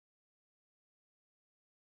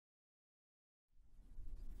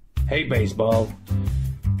Hey, baseball.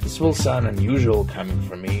 This will sound unusual coming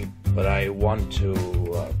from me, but I want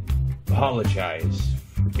to apologize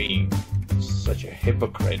for being such a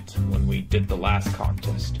hypocrite when we did the last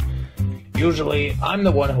contest. Usually, I'm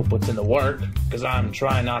the one who puts in the work, because I'm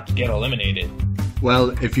trying not to get eliminated.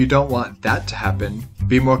 Well, if you don't want that to happen,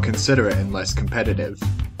 be more considerate and less competitive.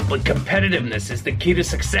 But competitiveness is the key to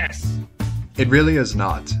success. It really is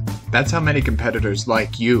not. That's how many competitors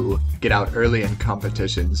like you get out early in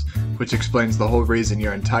competitions, which explains the whole reason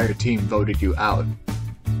your entire team voted you out.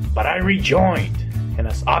 But I rejoined, and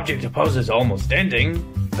as Object Oppose is almost ending,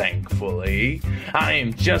 thankfully, I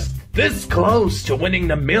am just this close to winning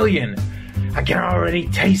the million. I can already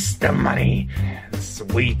taste the money.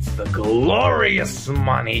 Sweet, the glorious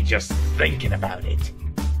money, just thinking about it.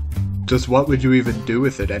 Just what would you even do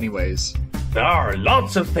with it anyways? There are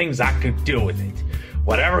lots of things I could do with it.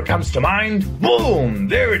 Whatever comes to mind, boom,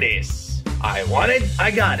 there it is. I want it, I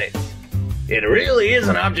got it. It really is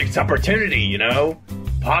an object's opportunity, you know?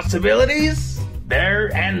 Possibilities,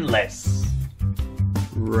 they're endless.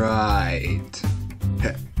 Right.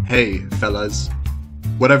 Hey, fellas.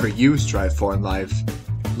 Whatever you strive for in life,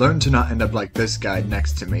 learn to not end up like this guy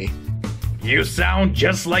next to me. You sound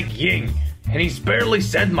just like Ying, and he's barely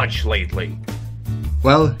said much lately.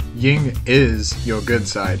 Well, Ying is your good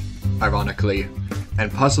side, ironically,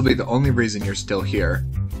 and possibly the only reason you're still here,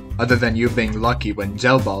 other than you being lucky when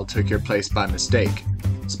Gelball took your place by mistake.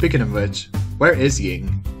 Speaking of which, where is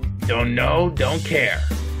Ying? Don't know, don't care.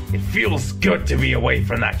 It feels good to be away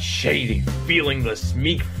from that shady, feelingless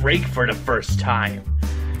meek freak for the first time.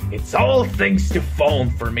 It's all thanks to phone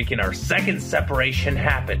for making our second separation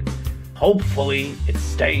happen. Hopefully, it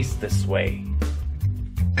stays this way.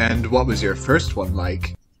 And what was your first one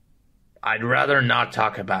like? I'd rather not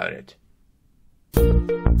talk about it.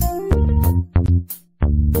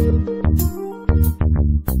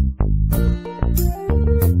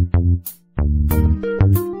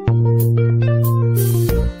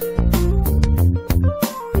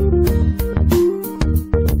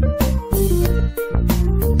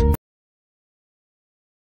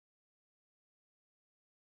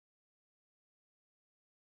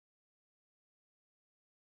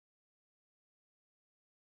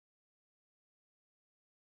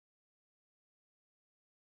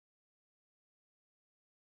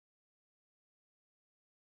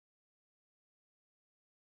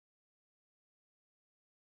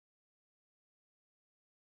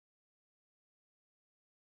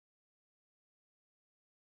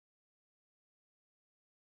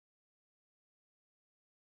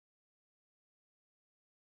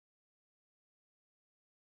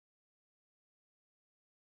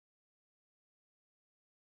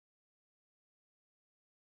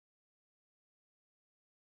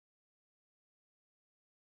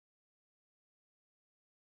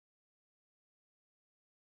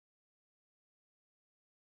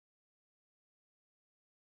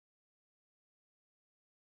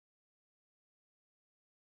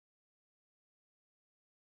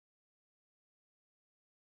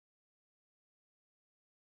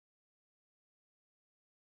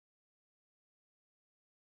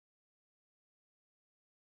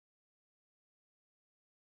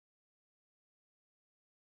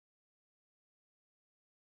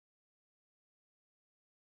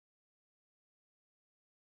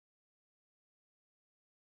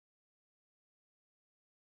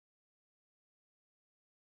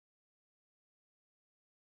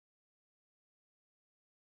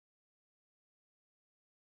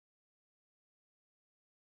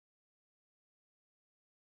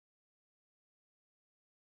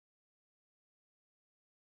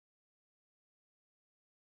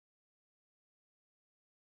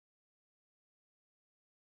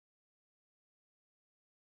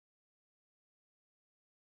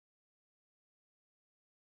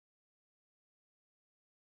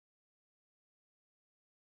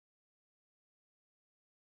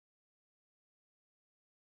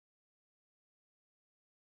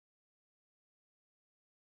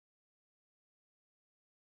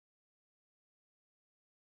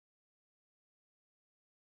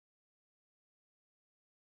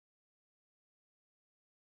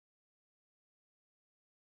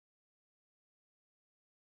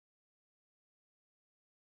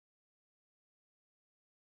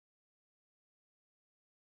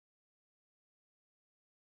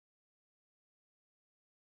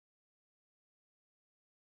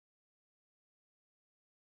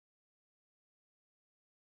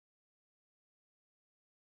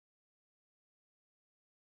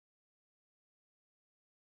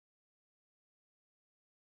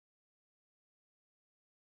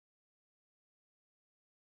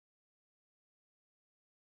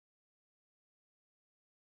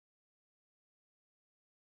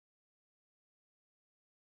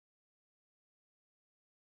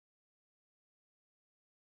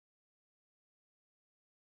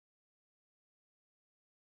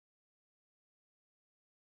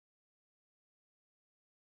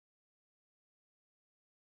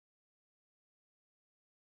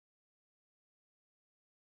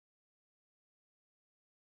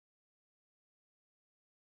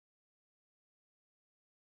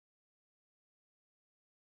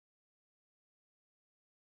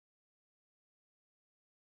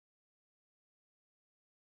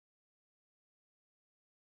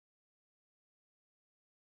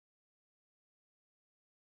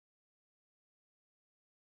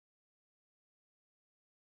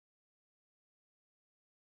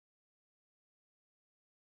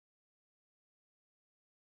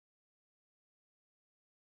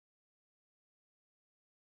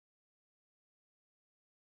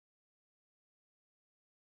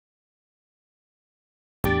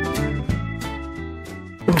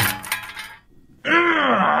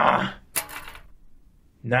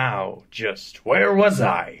 Now, just where was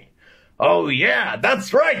I? Oh yeah,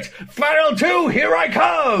 that's right! Final 2, here I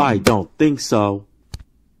come! I don't think so.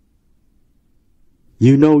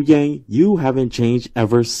 You know, Yang, you haven't changed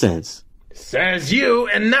ever since. Says you,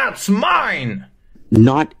 and that's mine!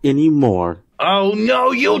 Not anymore. Oh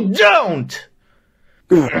no, you don't!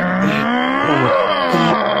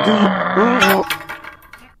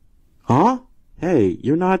 Huh? Hey,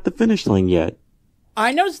 you're not at the finish line yet.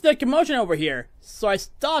 I noticed the commotion over here, so I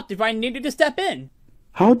stopped if I needed to step in.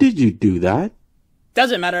 How did you do that?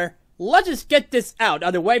 Doesn't matter. Let's just get this out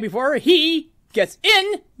of the way before he gets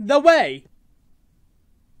in the way.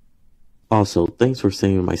 Also, thanks for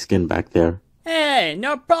saving my skin back there. Hey,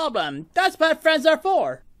 no problem. That's what friends are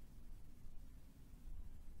for.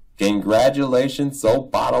 Congratulations,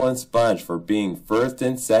 Soap Bottle and Sponge, for being first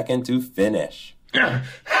and second to finish.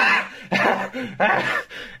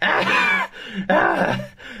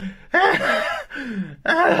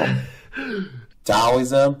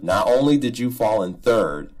 Taoism, not only did you fall in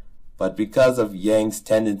third, but because of Yang's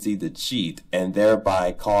tendency to cheat and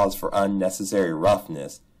thereby cause for unnecessary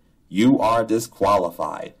roughness, you are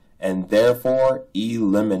disqualified and therefore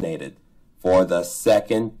eliminated for the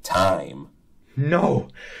second time. No!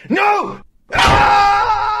 No!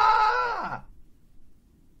 Ah!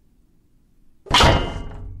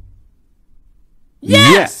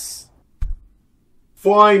 Yes!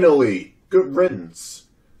 Finally! Good riddance.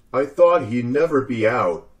 I thought he'd never be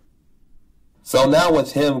out. So now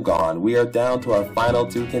with him gone, we are down to our final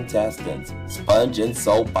 2 contestants, Sponge and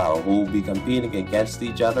Soap Bottle, who will be competing against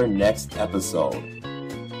each other next episode,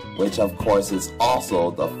 which of course is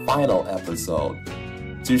also the final episode.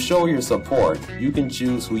 To show your support, you can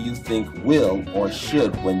choose who you think will or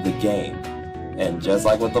should win the game. And just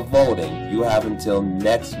like with the voting, you have until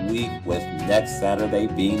next week, with next Saturday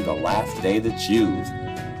being the last day to choose.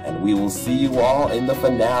 And we will see you all in the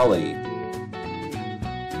finale.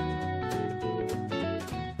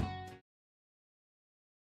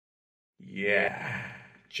 Yeah,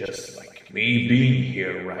 just like me being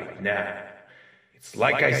here right now. It's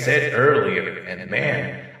like I said earlier, and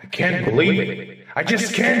man, I can't believe it. I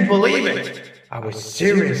just can't believe it. I was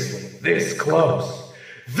seriously this close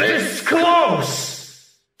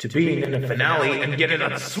to being in the finale and getting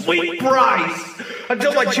a sweet prize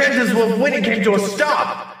until my chances of winning came to a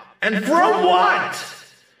stop. And from what?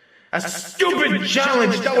 A stupid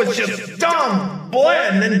challenge that was just dumb,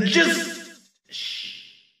 bland, and just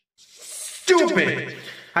stupid.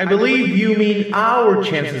 I believe you mean our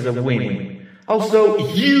chances of winning. Also,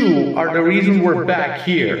 you are the reason we're back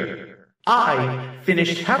here. I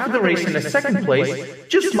finished half of the race in the second place,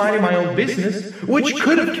 just minding my own business, which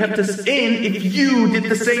could have kept us in if you did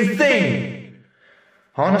the same thing.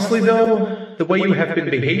 Honestly though, the way you have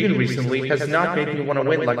been behaving recently has not made me want to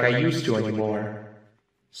win like I used to anymore.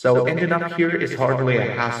 So ending up here is hardly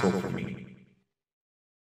a hassle for me.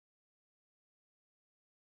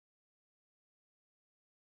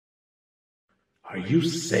 Are you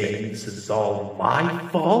saying this is all my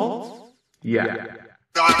fault? Yeah.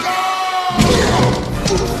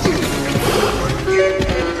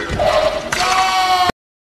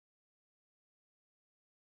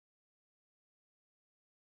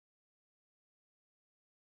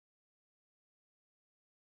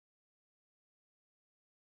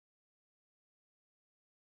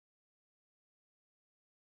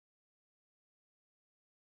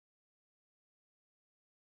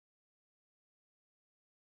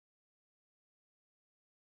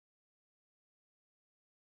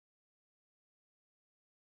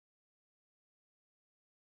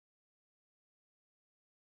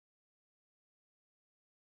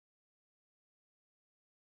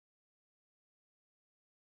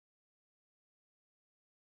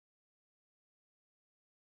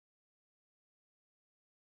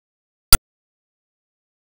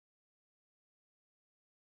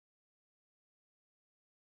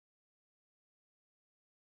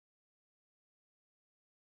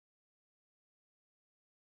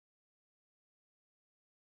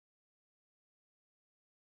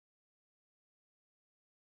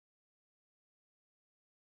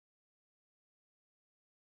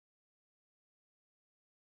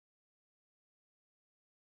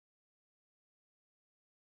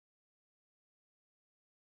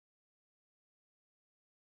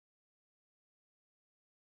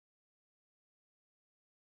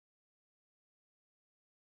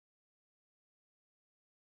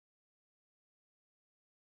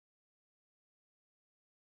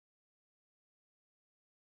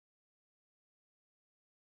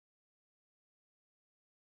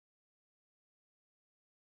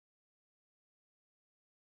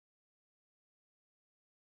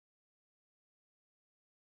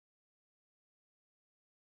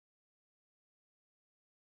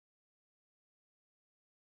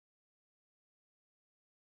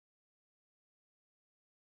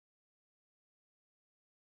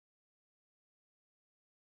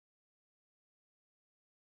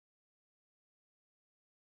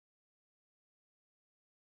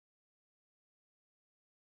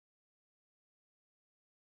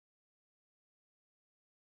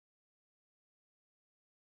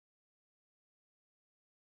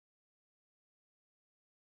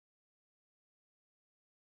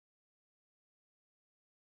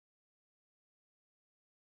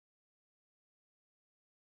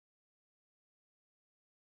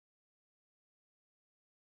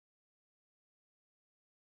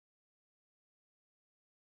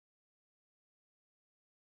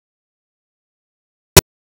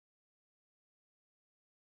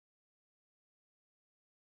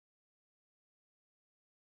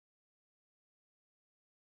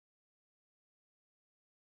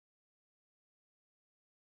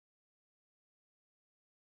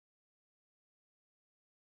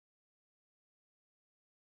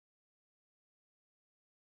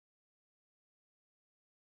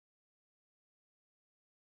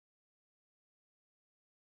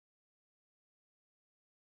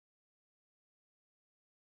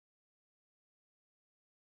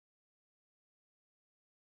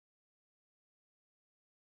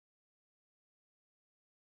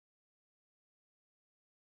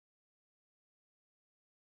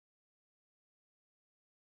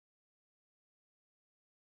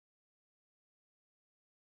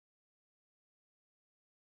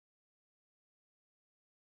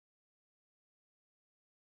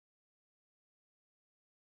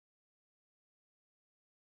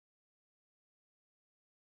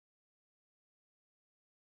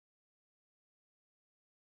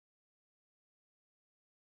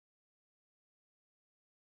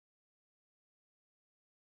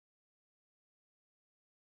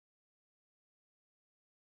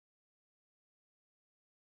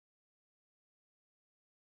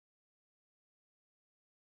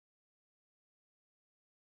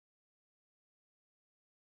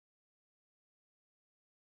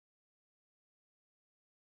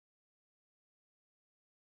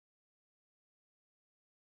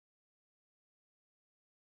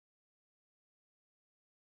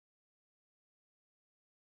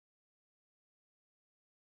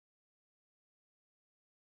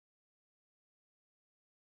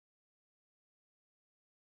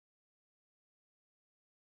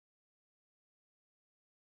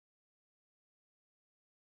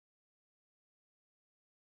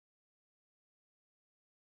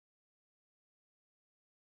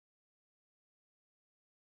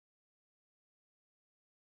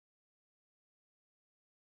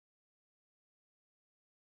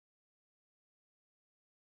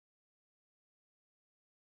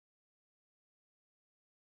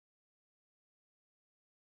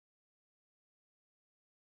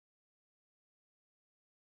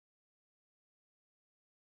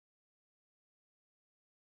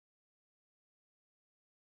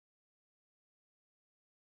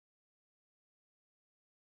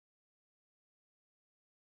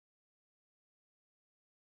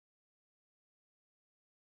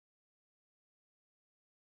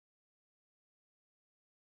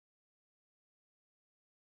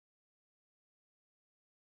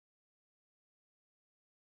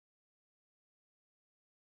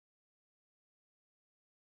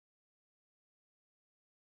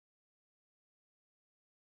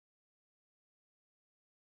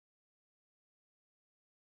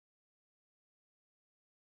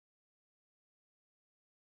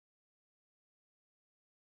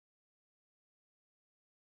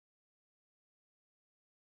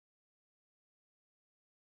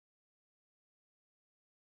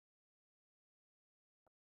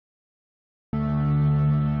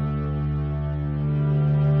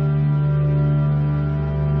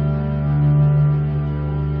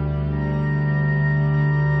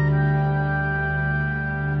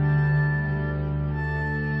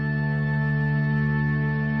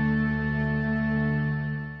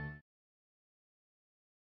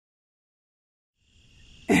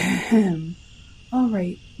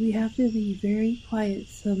 Alright, we have to be very quiet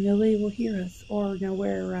so nobody will hear us or know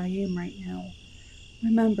where I am right now.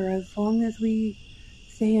 Remember, as long as we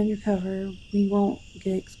stay undercover, we won't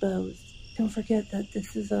get exposed. Don't forget that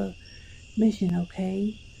this is a mission,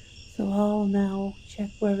 okay? So I'll now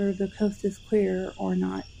check whether the coast is clear or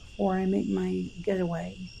not before I make my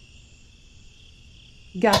getaway.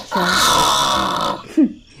 Gotcha.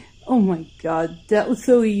 Oh my god, that was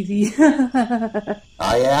so easy.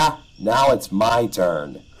 Oh yeah? Now it's my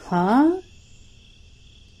turn. Huh?